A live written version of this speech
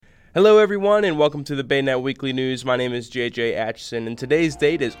Hello everyone and welcome to the BayNet Weekly News. My name is JJ Atchison and today's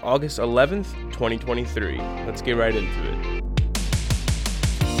date is August 11th, 2023. Let's get right into it.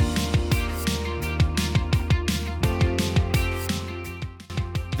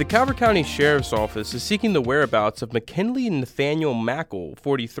 The Calvert County Sheriff's Office is seeking the whereabouts of McKinley Nathaniel Mackle,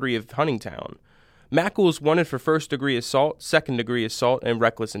 43 of Huntingtown. Mackle is wanted for first-degree assault, second-degree assault, and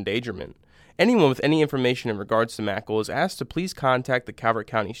reckless endangerment. Anyone with any information in regards to Mackle is asked to please contact the Calvert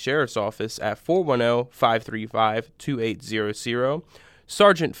County Sheriff's Office at 410-535-2800,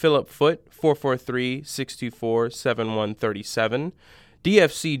 Sergeant Philip Foote, 443-624-7137,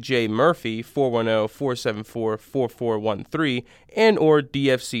 DFC J. Murphy, 410-474-4413, and or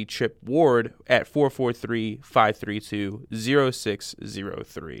DFC Chip Ward at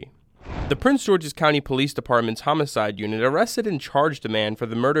 443-532-0603. The Prince George's County Police Department's Homicide Unit arrested and charged a man for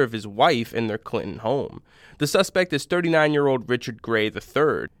the murder of his wife in their Clinton home. The suspect is 39-year-old Richard Gray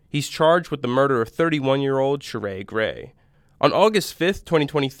III. He's charged with the murder of 31-year-old Sheree Gray. On August 5th,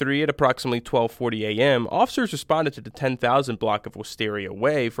 2023, at approximately 12:40 a.m., officers responded to the 10,000 block of Wisteria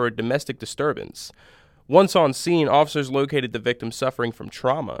Way for a domestic disturbance. Once on scene, officers located the victim suffering from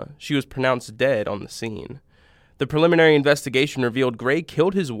trauma. She was pronounced dead on the scene. The preliminary investigation revealed Gray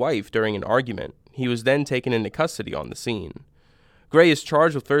killed his wife during an argument. He was then taken into custody on the scene. Gray is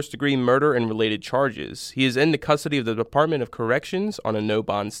charged with first-degree murder and related charges. He is in the custody of the Department of Corrections on a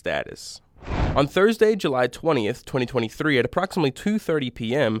no-bond status. On Thursday, July 20th, 2023, at approximately 2:30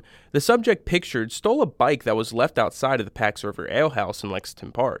 p.m., the subject pictured stole a bike that was left outside of the Pax River Ale House in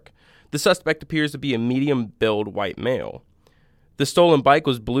Lexington Park. The suspect appears to be a medium-build white male. The stolen bike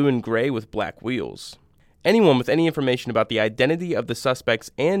was blue and gray with black wheels. Anyone with any information about the identity of the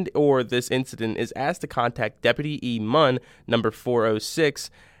suspects and or this incident is asked to contact Deputy E. Munn, number 406,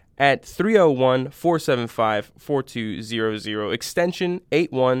 at 301-475-4200, extension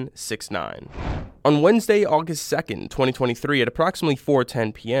 8169. On Wednesday, August 2nd, 2023, at approximately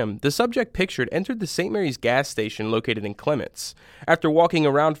 4:10 p.m., the subject pictured entered the St. Mary's gas station located in Clements. After walking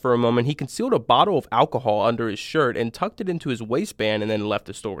around for a moment, he concealed a bottle of alcohol under his shirt and tucked it into his waistband and then left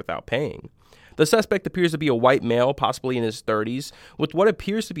the store without paying. The suspect appears to be a white male, possibly in his 30s, with what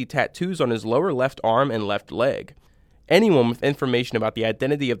appears to be tattoos on his lower left arm and left leg. Anyone with information about the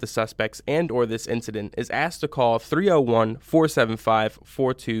identity of the suspects and or this incident is asked to call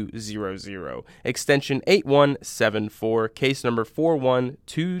 301-475-4200, extension 8174, case number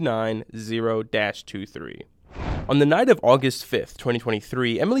 41290-23. On the night of August 5th,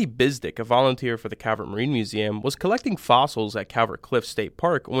 2023, Emily Bizdick, a volunteer for the Calvert Marine Museum, was collecting fossils at Calvert Cliff State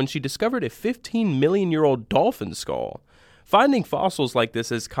Park when she discovered a 15-million-year-old dolphin skull. Finding fossils like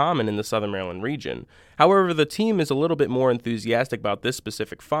this is common in the Southern Maryland region. However, the team is a little bit more enthusiastic about this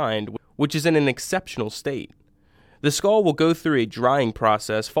specific find, which is in an exceptional state. The skull will go through a drying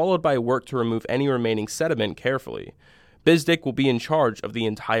process followed by work to remove any remaining sediment carefully. Bizdick will be in charge of the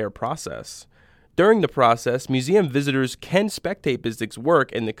entire process. During the process, museum visitors can spectate Bizdick's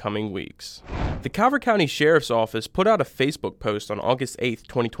work in the coming weeks. The Calvert County Sheriff's Office put out a Facebook post on August 8th,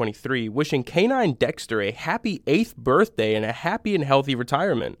 2023, wishing Canine Dexter a happy 8th birthday and a happy and healthy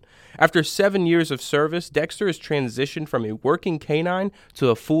retirement. After 7 years of service, Dexter has transitioned from a working canine to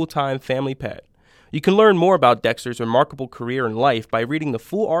a full-time family pet. You can learn more about Dexter's remarkable career and life by reading the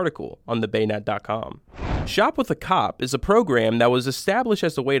full article on thebaynet.com. Shop with a Cop is a program that was established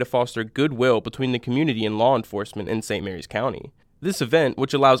as a way to foster goodwill between the community and law enforcement in St. Mary's County. This event,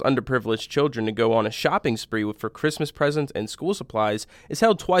 which allows underprivileged children to go on a shopping spree for Christmas presents and school supplies, is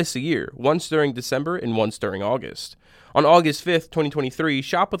held twice a year, once during December and once during August. On August 5th, 2023,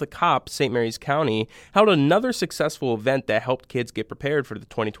 Shop with a Cop, St. Mary's County, held another successful event that helped kids get prepared for the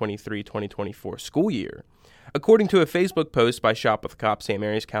 2023-2024 school year. According to a Facebook post by Shop with a Cop, St.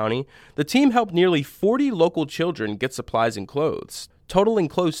 Mary's County, the team helped nearly 40 local children get supplies and clothes, totaling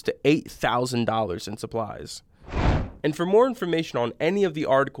close to $8,000 in supplies. And for more information on any of the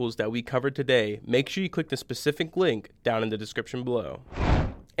articles that we covered today, make sure you click the specific link down in the description below.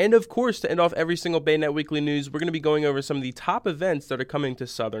 And of course, to end off every single BayNet Weekly News, we're going to be going over some of the top events that are coming to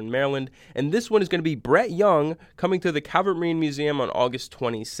Southern Maryland. And this one is going to be Brett Young coming to the Calvert Marine Museum on August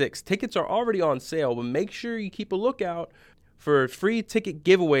 26th. Tickets are already on sale, but make sure you keep a lookout for a free ticket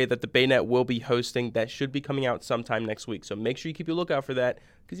giveaway that the BayNet will be hosting that should be coming out sometime next week. So make sure you keep a lookout for that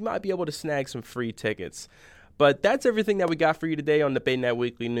because you might be able to snag some free tickets. But that's everything that we got for you today on the BayNet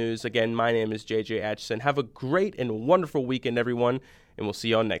Weekly News. Again, my name is JJ Atchison. Have a great and wonderful weekend, everyone, and we'll see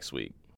y'all next week.